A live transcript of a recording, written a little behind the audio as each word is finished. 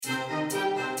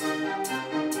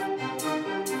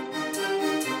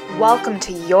Welcome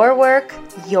to Your Work,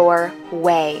 Your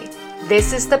Way.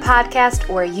 This is the podcast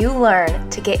where you learn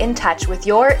to get in touch with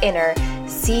your inner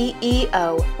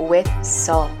CEO with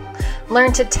soul.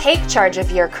 Learn to take charge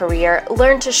of your career.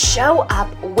 Learn to show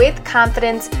up with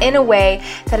confidence in a way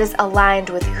that is aligned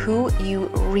with who you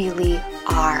really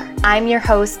are. I'm your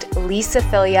host, Lisa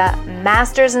Filia,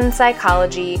 Master's in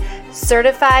Psychology,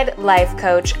 Certified Life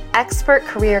Coach, Expert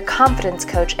Career Confidence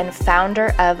Coach, and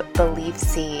founder of Believe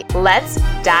Seed. Let's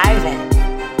dive in.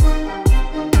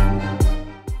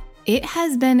 It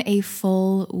has been a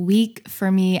full week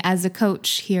for me as a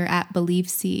coach here at Believe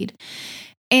Seed.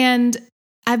 And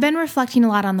I've been reflecting a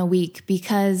lot on the week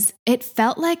because it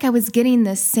felt like I was getting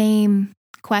the same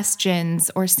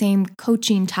questions or same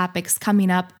coaching topics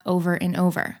coming up over and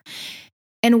over.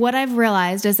 And what I've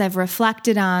realized as I've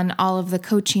reflected on all of the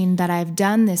coaching that I've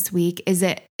done this week is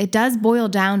it does boil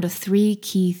down to three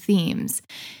key themes.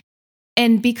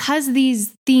 And because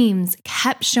these themes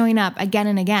kept showing up again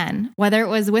and again, whether it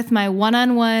was with my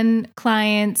one-on-one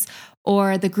clients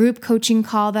or the group coaching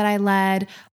call that I led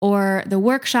or the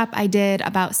workshop I did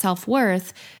about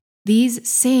self-worth, these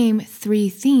same three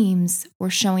themes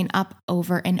were showing up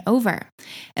over and over.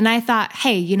 And I thought,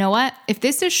 hey, you know what? If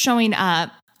this is showing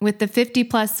up with the 50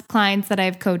 plus clients that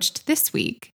I've coached this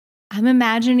week, I'm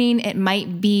imagining it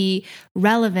might be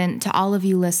relevant to all of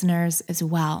you listeners as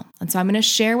well. And so I'm going to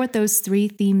share what those three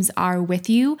themes are with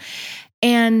you.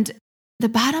 And the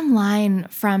bottom line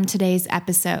from today's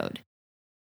episode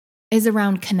is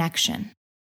around connection,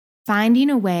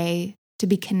 finding a way to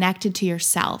be connected to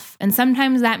yourself. And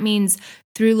sometimes that means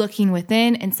through looking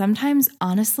within, and sometimes,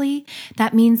 honestly,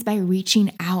 that means by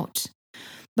reaching out.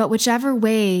 But whichever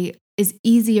way is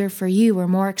easier for you or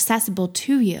more accessible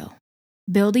to you,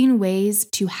 building ways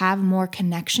to have more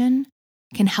connection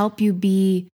can help you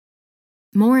be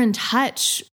more in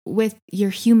touch with your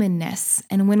humanness.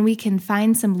 And when we can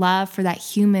find some love for that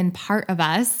human part of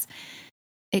us,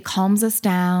 it calms us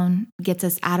down, gets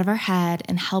us out of our head,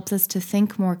 and helps us to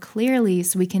think more clearly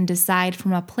so we can decide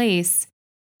from a place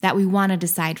that we want to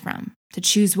decide from, to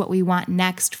choose what we want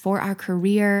next for our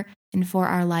career and for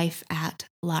our life at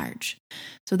large.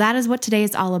 So that is what today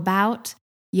is all about.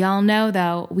 Y'all know,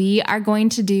 though, we are going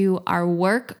to do our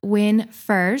work win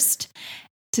first.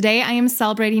 Today, I am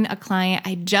celebrating a client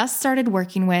I just started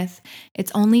working with.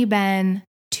 It's only been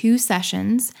 2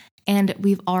 sessions, and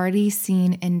we've already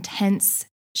seen intense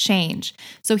change.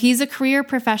 So he's a career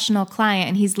professional client,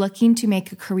 and he's looking to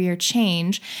make a career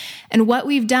change. And what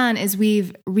we've done is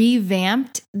we've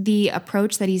revamped the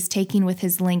approach that he's taking with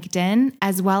his LinkedIn,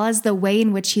 as well as the way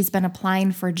in which he's been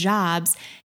applying for jobs,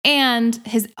 and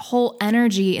his whole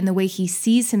energy in the way he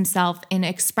sees himself and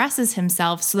expresses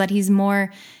himself so that he's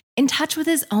more in touch with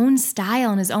his own style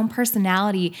and his own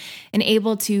personality and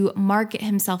able to market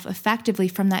himself effectively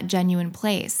from that genuine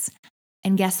place.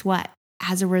 And guess what?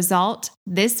 As a result,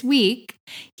 this week,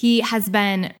 he has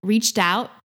been reached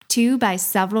out to by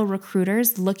several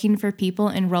recruiters looking for people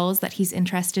in roles that he's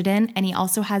interested in. And he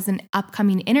also has an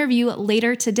upcoming interview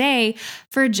later today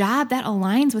for a job that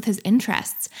aligns with his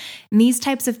interests. And these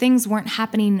types of things weren't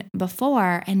happening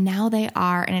before, and now they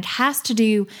are. And it has to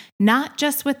do not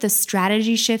just with the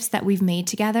strategy shifts that we've made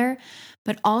together,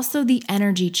 but also the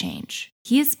energy change.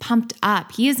 He is pumped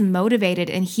up, he is motivated,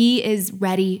 and he is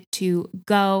ready to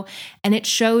go. And it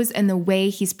shows in the way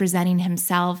he's presenting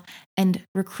himself, and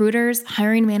recruiters,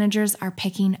 hiring managers are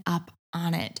picking up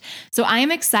on it. So I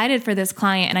am excited for this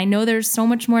client, and I know there's so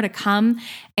much more to come,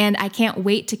 and I can't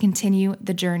wait to continue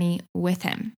the journey with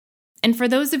him. And for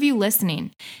those of you listening,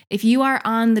 if you are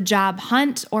on the job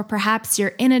hunt, or perhaps you're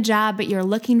in a job but you're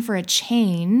looking for a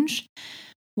change,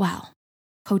 well,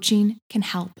 coaching can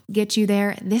help get you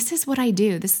there. This is what I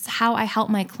do. This is how I help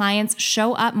my clients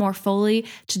show up more fully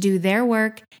to do their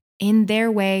work in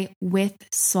their way with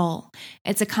soul.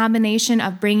 It's a combination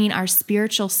of bringing our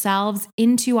spiritual selves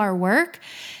into our work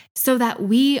so that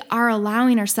we are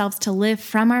allowing ourselves to live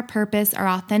from our purpose, our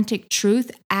authentic truth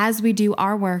as we do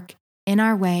our work in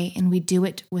our way, and we do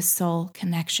it with soul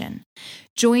connection.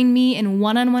 Join me in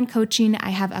one-on-one coaching. I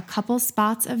have a couple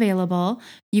spots available.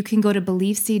 You can go to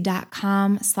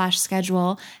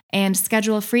believeseed.com/schedule and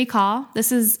schedule a free call.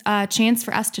 This is a chance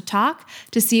for us to talk,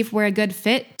 to see if we're a good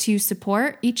fit to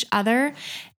support each other,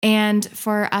 and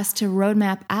for us to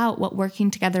roadmap out what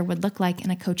working together would look like in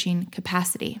a coaching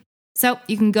capacity. So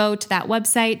you can go to that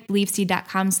website,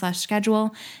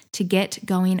 believeseed.com/schedule, to get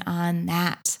going on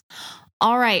that.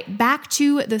 All right, back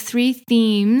to the 3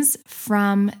 themes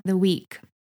from the week.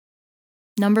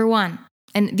 Number 1,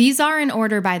 and these are in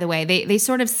order, by the way. They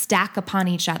sort of stack upon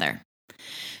each other.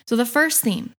 So the first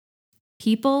theme,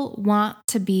 People want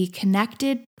to be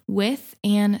connected with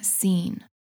and seen.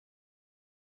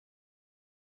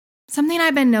 Something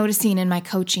I've been noticing in my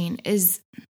coaching is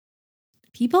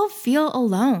people feel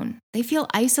alone. They feel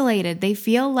isolated. They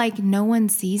feel like no one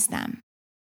sees them.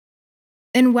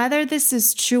 And whether this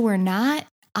is true or not,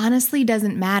 honestly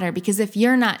doesn't matter, because if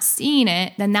you're not seeing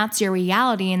it, then that's your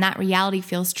reality, and that reality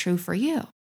feels true for you.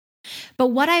 But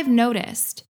what I've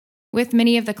noticed with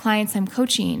many of the clients I'm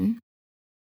coaching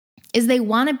is they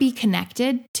want to be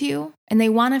connected to, and they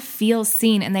want to feel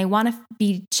seen, and they want to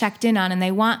be checked in on, and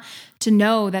they want to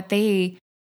know that they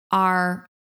are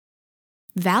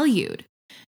valued.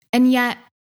 And yet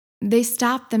they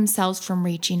stop themselves from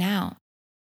reaching out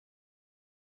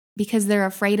because they're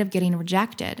afraid of getting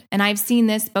rejected. And I've seen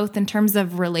this both in terms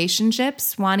of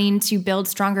relationships, wanting to build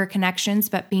stronger connections,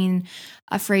 but being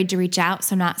afraid to reach out,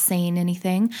 so not saying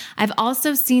anything. I've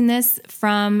also seen this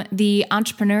from the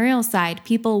entrepreneurial side,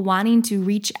 people wanting to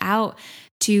reach out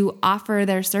to offer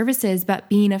their services, but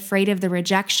being afraid of the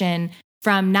rejection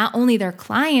from not only their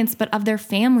clients, but of their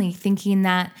family, thinking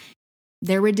that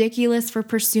they're ridiculous for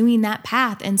pursuing that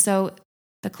path. And so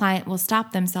the client will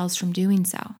stop themselves from doing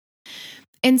so.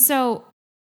 And so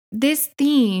this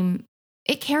theme,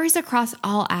 it carries across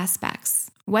all aspects,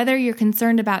 whether you're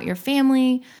concerned about your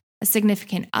family, a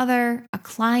significant other, a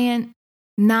client,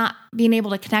 not being able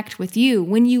to connect with you.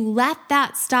 When you let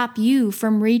that stop you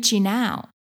from reaching out,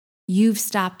 you've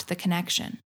stopped the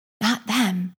connection, not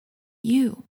them,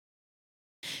 you.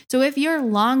 So if you're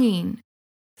longing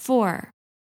for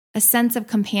a sense of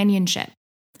companionship,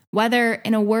 whether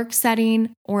in a work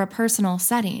setting or a personal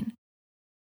setting,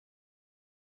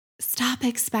 stop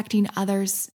expecting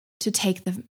others to take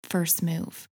the first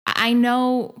move. I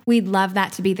know we'd love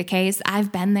that to be the case.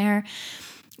 I've been there.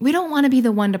 We don't want to be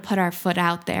the one to put our foot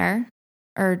out there.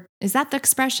 Or is that the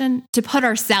expression? To put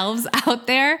ourselves out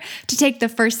there, to take the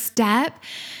first step?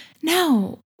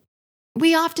 No.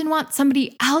 We often want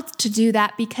somebody else to do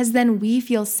that because then we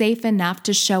feel safe enough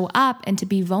to show up and to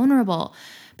be vulnerable.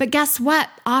 But guess what?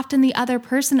 Often the other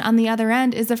person on the other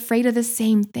end is afraid of the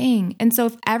same thing. And so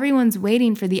if everyone's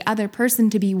waiting for the other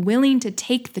person to be willing to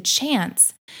take the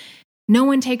chance, no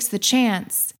one takes the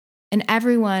chance, and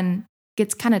everyone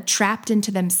gets kind of trapped into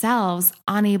themselves,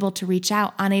 unable to reach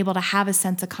out, unable to have a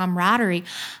sense of camaraderie,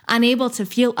 unable to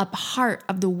feel a part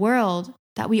of the world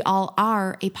that we all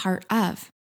are a part of.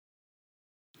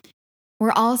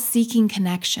 We're all seeking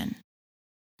connection.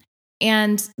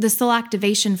 And the soul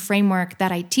activation framework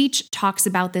that I teach talks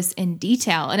about this in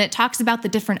detail. And it talks about the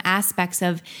different aspects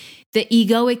of the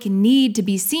egoic need to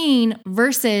be seen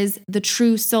versus the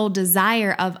true soul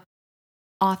desire of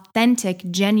authentic,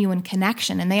 genuine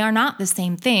connection. And they are not the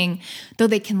same thing, though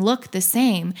they can look the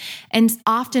same. And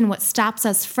often what stops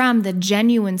us from the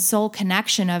genuine soul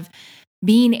connection of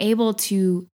being able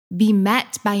to be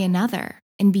met by another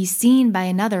and be seen by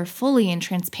another fully and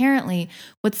transparently,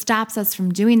 what stops us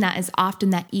from doing that is often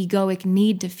that egoic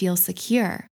need to feel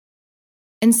secure.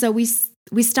 And so we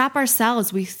stop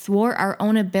ourselves, we thwart our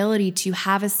own ability to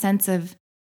have a sense of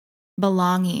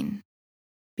belonging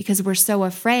because we're so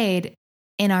afraid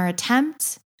in our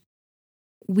attempt,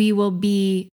 we will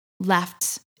be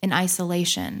left in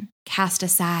isolation, cast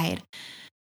aside.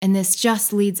 And this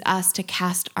just leads us to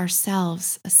cast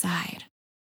ourselves aside.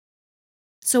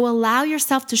 So allow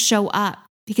yourself to show up,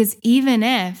 because even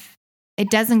if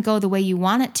it doesn't go the way you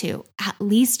want it to, at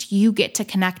least you get to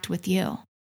connect with you.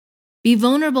 Be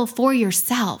vulnerable for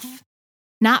yourself,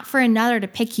 not for another to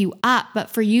pick you up, but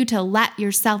for you to let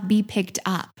yourself be picked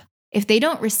up. If they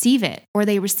don't receive it or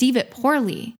they receive it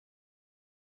poorly,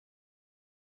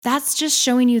 that's just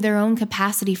showing you their own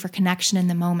capacity for connection in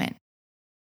the moment.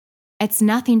 It's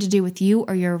nothing to do with you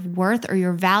or your worth or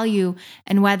your value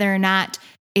and whether or not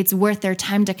it's worth their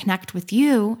time to connect with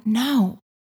you. No.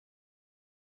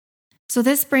 So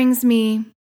this brings me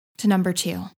to number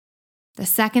 2, the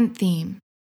second theme.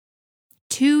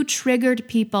 2 triggered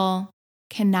people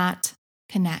cannot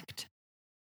connect.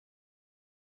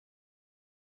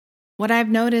 What I've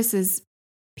noticed is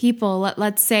people,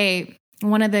 let's say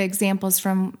one of the examples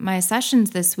from my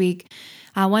sessions this week,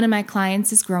 one of my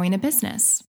clients is growing a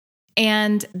business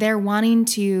and they're wanting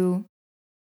to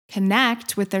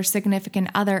connect with their significant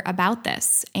other about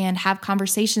this and have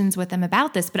conversations with them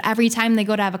about this. But every time they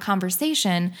go to have a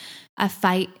conversation, a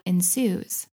fight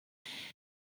ensues.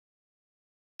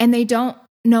 And they don't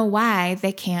know why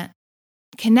they can't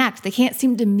connect. They can't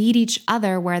seem to meet each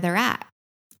other where they're at.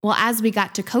 Well, as we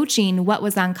got to coaching, what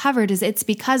was uncovered is it's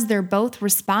because they're both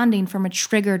responding from a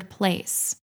triggered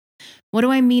place. What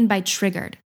do I mean by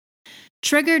triggered?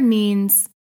 Triggered means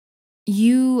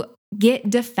you get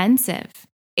defensive.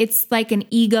 It's like an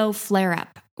ego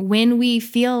flare-up. When we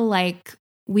feel like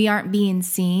we aren't being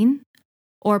seen,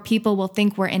 or people will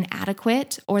think we're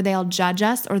inadequate, or they'll judge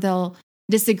us, or they'll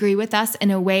disagree with us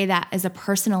in a way that is a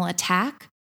personal attack,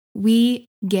 we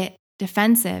get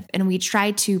defensive and we try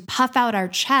to puff out our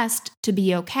chest to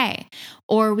be okay.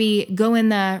 Or we go in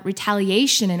the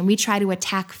retaliation and we try to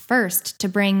attack first to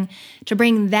bring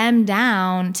them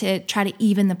down, to try to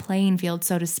even the playing field,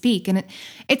 so to speak. And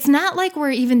it's not like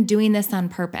we're even doing this on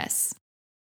purpose.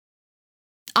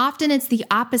 Often it's the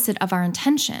opposite of our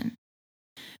intention.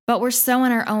 But we're so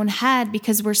in our own head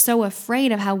because we're so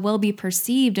afraid of how we'll be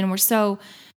perceived, and we're so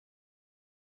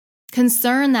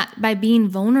concerned that by being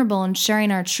vulnerable and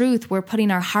sharing our truth, we're putting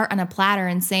our heart on a platter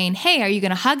and saying, hey, are you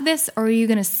going to hug this or are you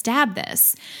going to stab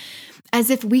this? As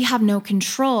if we have no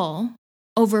control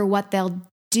over what they'll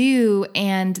do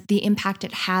and the impact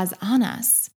it has on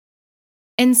us.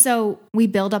 And so we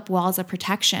build up walls of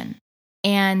protection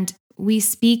and we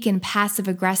speak in passive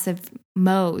aggressive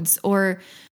modes, or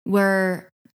we're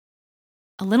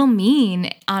a little mean,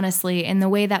 honestly, in the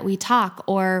way that we talk,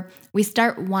 or we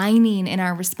start whining in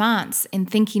our response and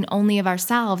thinking only of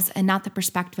ourselves and not the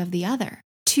perspective of the other.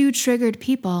 Two triggered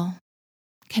people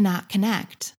cannot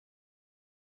connect.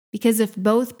 Because if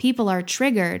both people are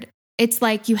triggered, it's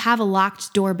like you have a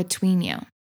locked door between you.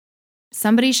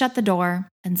 Somebody shut the door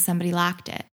and somebody locked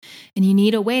it, and you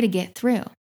need a way to get through.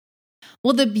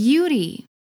 Well, the beauty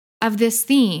of this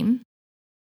theme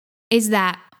is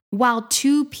that while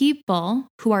two people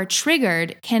who are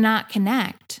triggered cannot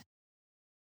connect,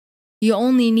 you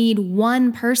only need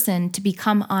one person to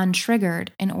become untriggered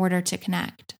in order to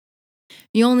connect.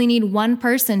 You only need one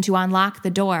person to unlock the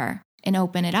door and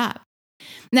open it up.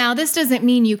 Now, this doesn't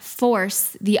mean you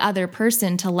force the other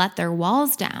person to let their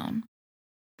walls down,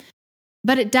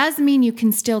 but it does mean you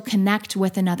can still connect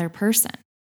with another person.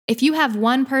 If you have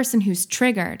one person who's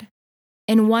triggered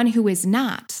and one who is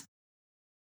not,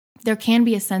 there can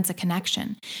be a sense of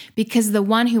connection because the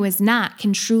one who is not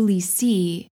can truly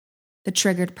see the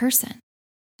triggered person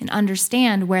and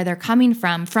understand where they're coming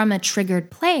from a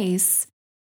triggered place,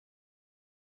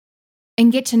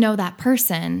 and get to know that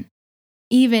person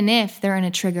even if they're in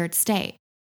a triggered state.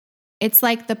 It's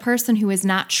like the person who is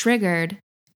not triggered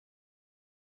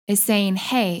is saying,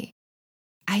 hey,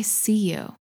 I see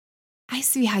you. I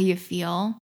see how you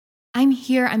feel. I'm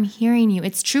here. I'm hearing you.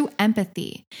 It's true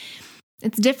empathy.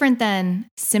 It's different than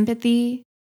sympathy,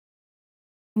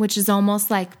 which is almost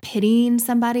like pitying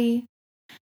somebody.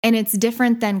 And it's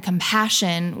different than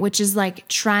compassion, which is like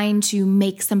trying to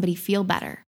make somebody feel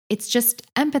better. It's just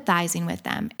empathizing with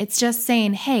them. It's just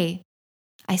saying, hey,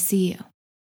 I see you.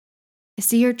 I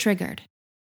see you're triggered.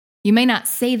 You may not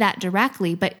say that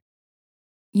directly, but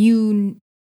you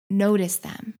notice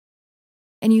them.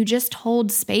 And you just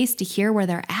hold space to hear where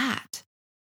they're at.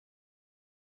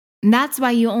 And that's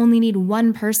why you only need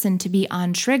one person to be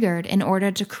untriggered in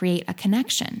order to create a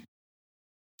connection.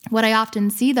 What I often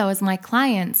see, though, is my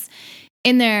clients,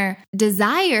 in their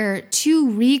desire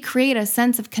to recreate a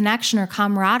sense of connection or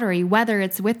camaraderie, whether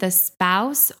it's with a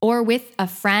spouse or with a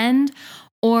friend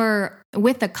or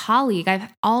with a colleague.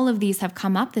 All of these have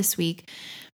come up this week.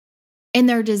 In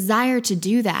their desire to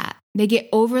do that, they get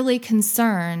overly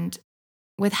concerned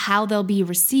with how they'll be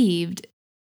received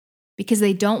because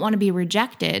they don't want to be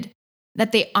rejected,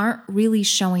 that they aren't really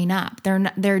showing up.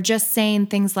 They're just saying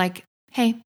things like,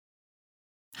 hey,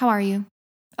 how are you?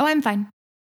 Oh, I'm fine.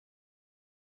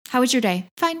 How was your day?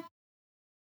 Fine.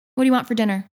 What do you want for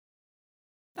dinner?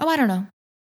 Oh, I don't know.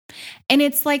 And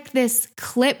it's like this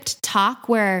clipped talk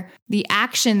where the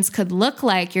actions could look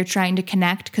like you're trying to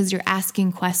connect because you're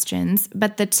asking questions,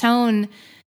 but the tone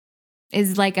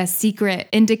is like a secret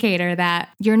indicator that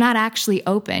you're not actually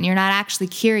open. You're not actually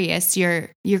curious. You're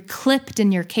clipped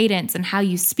in your cadence and how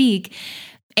you speak.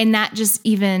 And that just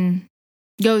even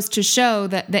goes to show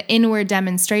that the inward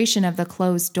demonstration of the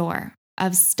closed door,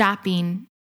 of stopping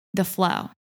the flow,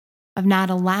 of not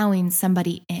allowing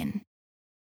somebody in.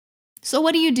 So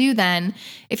what do you do then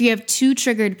if you have two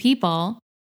triggered people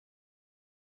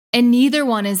and neither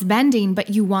one is bending,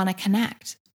 but you want to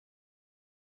connect?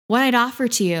 What I'd offer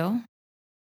to you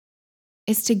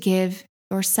is to give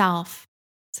yourself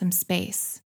some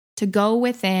space, to go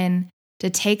within,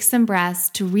 to take some breaths,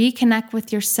 to reconnect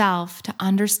with yourself, to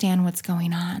understand what's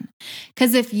going on.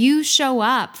 Because if you show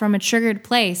up from a triggered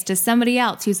place to somebody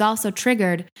else who's also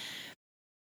triggered,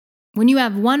 when you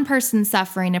have one person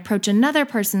suffering approach another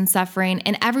person suffering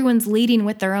and everyone's leading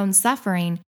with their own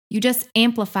suffering, you just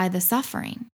amplify the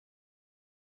suffering.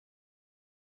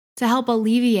 To help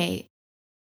alleviate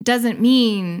doesn't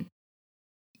mean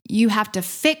you have to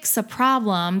fix a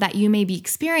problem that you may be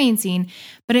experiencing,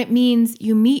 but it means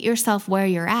you meet yourself where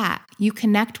you're at. You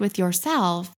connect with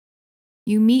yourself.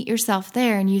 You meet yourself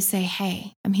there and you say,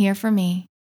 hey, I'm here for me.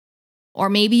 Or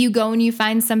maybe you go and you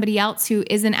find somebody else who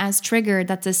isn't as triggered,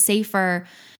 that's a safer,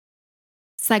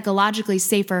 psychologically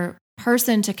safer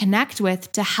person to connect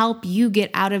with to help you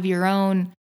get out of your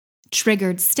own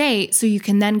triggered state so you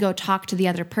can then go talk to the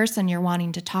other person you're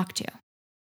wanting to talk to.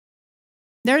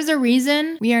 There's a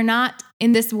reason we are not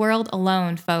in this world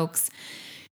alone, folks.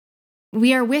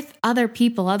 We are with other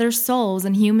people, other souls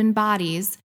and human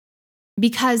bodies,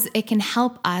 because it can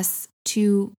help us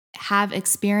to have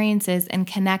experiences and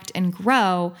connect and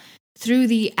grow through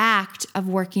the act of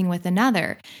working with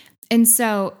another. And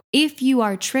so if you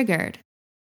are triggered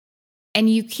and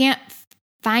you can't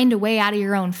find a way out of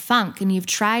your own funk and you've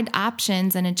tried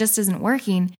options and it just isn't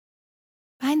working,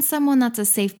 find someone that's a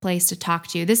safe place to talk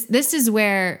to. This is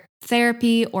where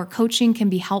therapy or coaching can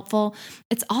be helpful.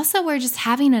 It's also where just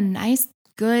having a nice,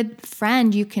 good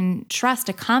friend you can trust,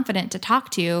 a confidant to talk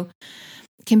to,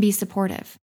 can be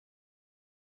supportive.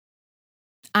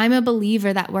 I'm a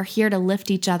believer that we're here to lift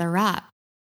each other up.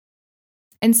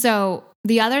 And so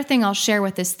the other thing I'll share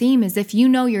with this theme is if you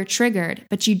know you're triggered,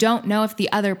 but you don't know if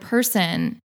the other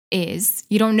person is,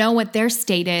 you don't know what their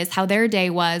state is, how their day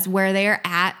was, where they're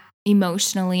at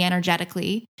emotionally,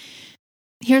 energetically,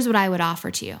 here's what I would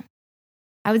offer to you.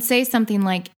 I would say something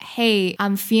like, hey,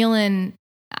 I'm feeling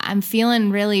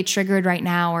really triggered right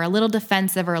now, or a little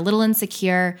defensive or a little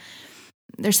insecure.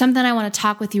 There's something I want to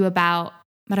talk with you about,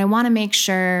 but I want to make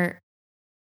sure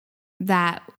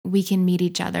that we can meet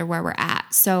each other where we're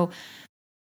at. So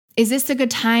is this a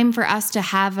good time for us to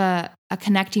have a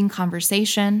connecting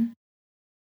conversation?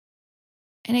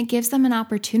 And it gives them an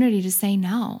opportunity to say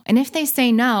no. And if they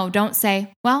say no, don't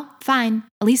say, well, fine,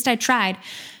 at least I tried.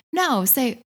 No,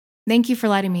 say, thank you for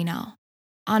letting me know.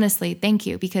 Honestly, thank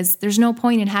you, because there's no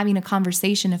point in having a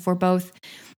conversation if we're both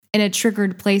in a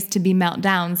triggered place to be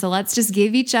meltdown. So let's just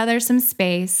give each other some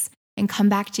space and come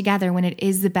back together when it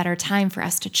is the better time for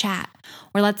us to chat.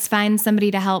 Or let's find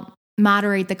somebody to help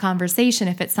moderate the conversation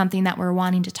if it's something that we're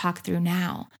wanting to talk through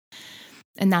now.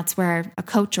 And that's where a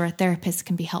coach or a therapist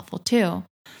can be helpful too.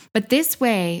 But this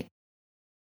way,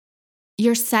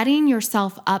 you're setting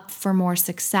yourself up for more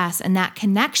success and that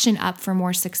connection up for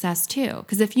more success too.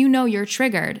 Because if you know you're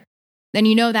triggered, then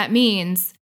you know that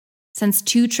means since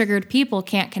two triggered people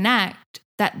can't connect,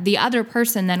 that the other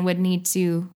person then would need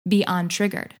to be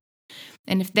untriggered.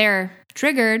 And if they're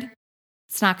triggered,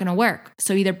 it's not going to work.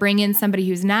 So either bring in somebody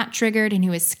who's not triggered and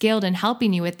who is skilled in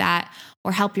helping you with that,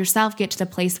 or help yourself get to the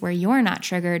place where you're not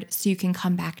triggered so you can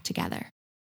come back together.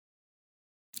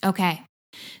 Okay,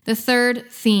 the third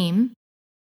theme,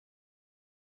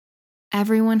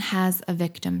 everyone has a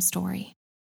victim story.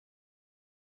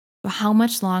 But how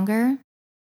much longer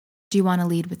do you want to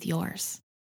lead with yours?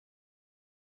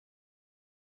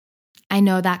 I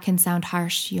know that can sound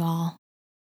harsh, y'all.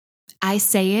 I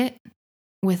say it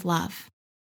with love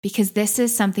because this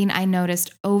is something I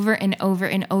noticed over and over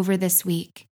and over this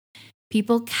week.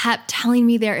 People kept telling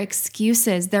me their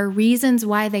excuses, their reasons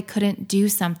why they couldn't do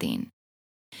something.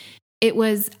 It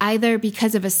was either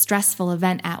because of a stressful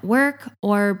event at work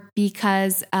or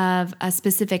because of a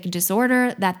specific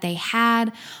disorder that they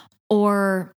had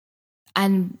or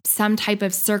some type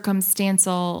of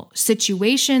circumstantial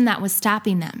situation that was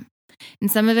stopping them.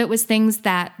 And some of it was things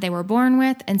that they were born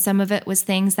with, and some of it was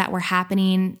things that were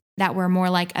happening that were more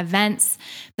like events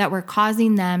that were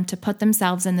causing them to put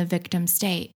themselves in the victim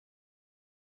state.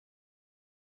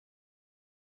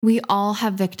 We all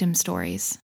have victim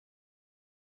stories.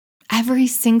 Every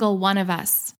single one of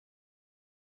us.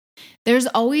 There's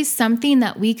always something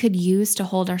that we could use to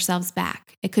hold ourselves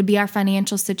back. It could be our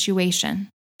financial situation.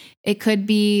 It could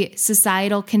be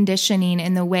societal conditioning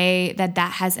in the way that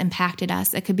has impacted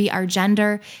us. It could be our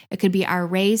gender. It could be our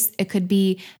race. It could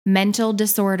be mental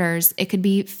disorders. It could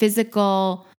be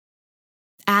physical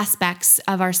aspects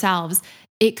of ourselves.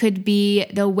 It could be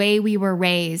the way we were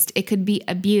raised. It could be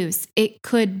abuse. It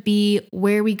could be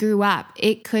where we grew up.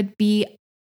 It could be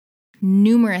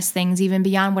numerous things, even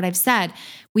beyond what I've said.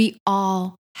 We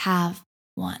all have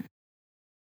one.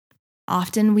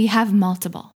 Often we have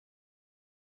multiple.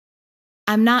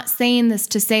 I'm not saying this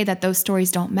to say that those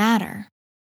stories don't matter,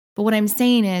 but what I'm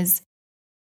saying is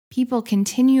people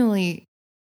continually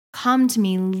come to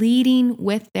me leading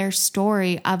with their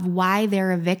story of why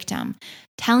they're a victim,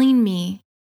 telling me,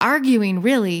 arguing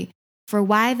really for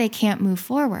why they can't move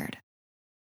forward.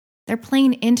 They're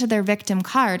playing into their victim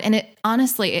card. And it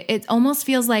almost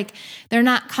feels like they're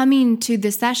not coming to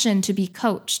the session to be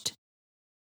coached.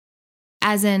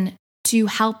 As in, to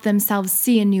help themselves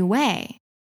see a new way.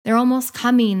 They're almost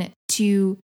coming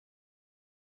to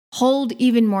hold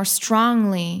even more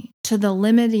strongly to the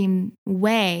limiting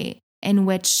way in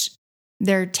which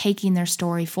they're taking their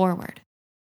story forward.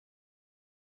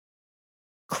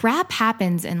 Crap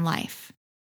happens in life,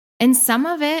 and some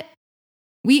of it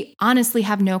we honestly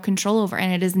have no control over,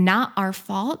 and it is not our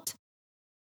fault.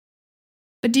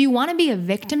 But do you want to be a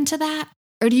victim to that?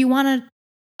 Or do you want to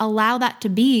allow that to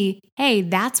be, hey,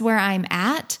 that's where I'm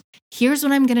at. Here's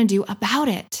what I'm going to do about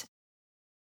it.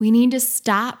 We need to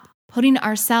stop putting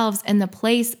ourselves in the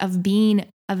place of being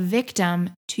a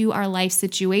victim to our life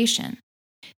situation.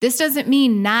 This doesn't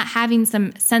mean not having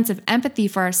some sense of empathy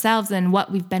for ourselves and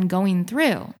what we've been going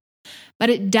through,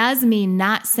 but it does mean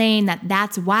not saying that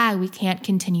that's why we can't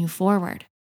continue forward.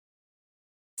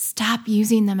 Stop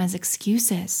using them as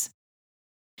excuses.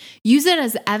 Use it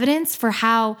as evidence for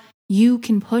how you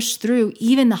can push through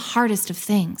even the hardest of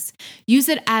things. Use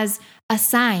it as a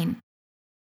sign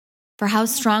for how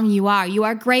strong you are. You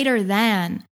are greater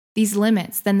than these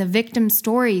limits, than the victim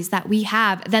stories that we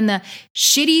have, than the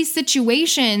shitty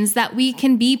situations that we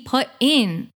can be put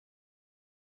in.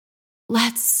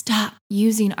 Let's stop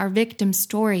using our victim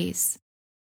stories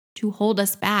to hold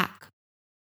us back.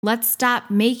 Let's stop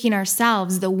making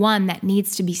ourselves the one that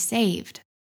needs to be saved.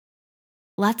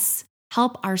 Let's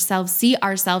help ourselves see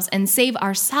ourselves and save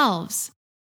ourselves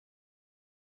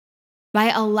by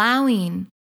allowing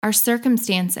our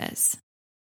circumstances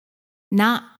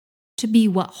not to be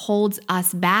what holds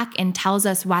us back and tells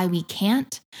us why we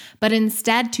can't, but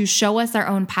instead to show us our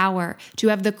own power, to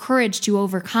have the courage to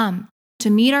overcome, to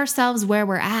meet ourselves where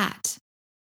we're at,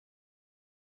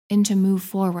 and to move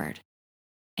forward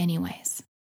anyways.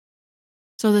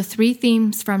 So the 3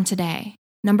 themes from today.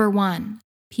 Number 1,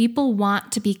 people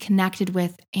want to be connected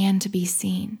with and to be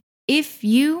seen. If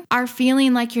you are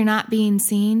feeling like you're not being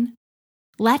seen,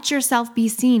 let yourself be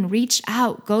seen. Reach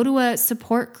out. Go to a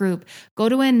support group. Go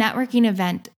to a networking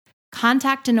event.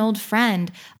 Contact an old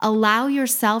friend. Allow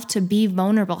yourself to be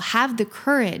vulnerable. Have the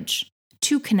courage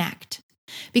to connect.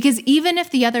 Because even if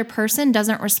the other person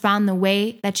doesn't respond the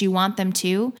way that you want them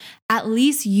to, at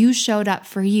least you showed up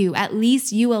for you. At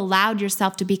least you allowed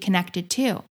yourself to be connected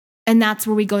too. And that's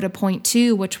where we go to point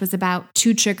 2, which was about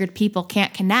 2 triggered people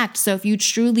can't connect. So if you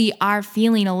truly are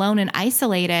feeling alone and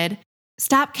isolated,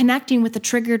 stop connecting with a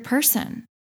triggered person.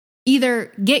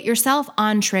 Either get yourself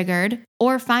untriggered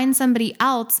or find somebody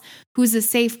else who's a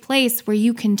safe place where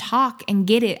you can talk and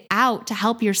get it out to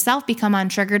help yourself become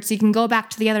untriggered so you can go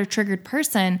back to the other triggered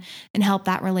person and help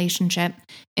that relationship.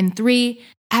 And 3,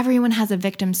 everyone has a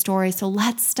victim story, so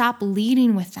let's stop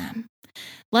leading with them.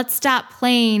 Let's stop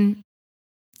playing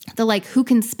the who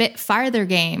can spit farther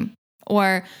game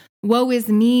or woe is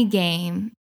me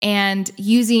game and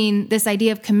using this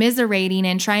idea of commiserating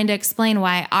and trying to explain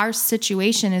why our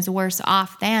situation is worse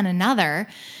off than another.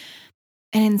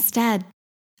 And instead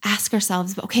ask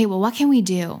ourselves, okay, well, what can we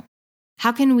do?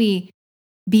 How can we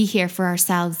be here for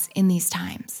ourselves in these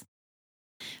times?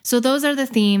 So those are the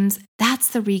themes. That's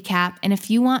the recap. And if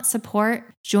you want support,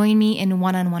 join me in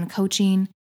one-on-one coaching.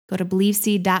 Go to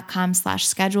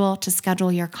believeseed.com/schedule to schedule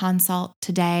your consult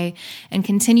today and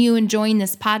continue enjoying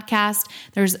this podcast.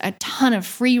 There's a ton of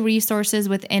free resources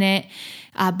within it.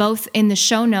 Both in the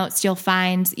show notes, you'll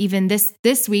find even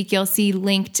this week, you'll see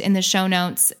linked in the show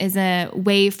notes is a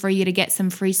way for you to get some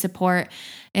free support.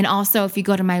 And also, if you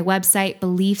go to my website,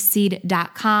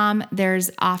 believeseed.com,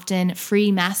 there's often free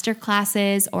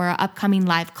masterclasses or upcoming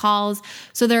live calls.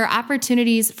 So there are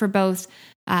opportunities for both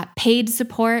paid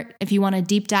support if you want to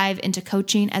deep dive into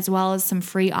coaching, as well as some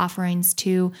free offerings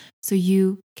too, so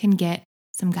you can get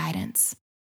some guidance.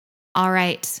 All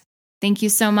right. Thank you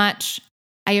so much.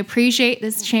 I appreciate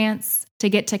this chance to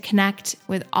get to connect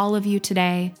with all of you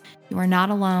today. You are not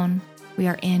alone. We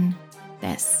are in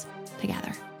this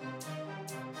together.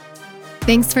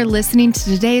 Thanks for listening to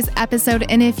today's episode.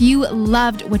 And if you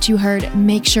loved what you heard,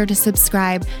 make sure to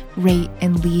subscribe, rate,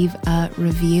 and leave a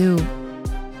review.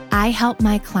 I help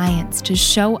my clients to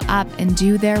show up and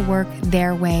do their work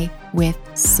their way with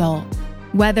soul.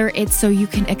 Whether it's so you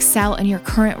can excel in your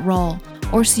current role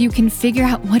or so you can figure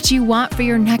out what you want for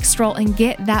your next role and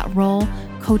get that role,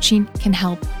 coaching can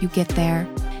help you get there.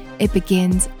 It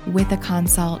begins with a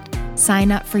consult.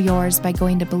 Sign up for yours by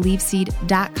going to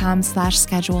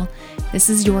believeseed.com/schedule. This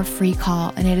is your free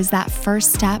call, and it is that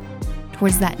first step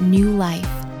towards that new life,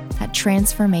 that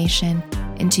transformation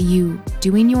into you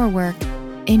doing your work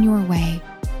in your way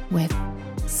with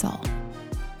soul.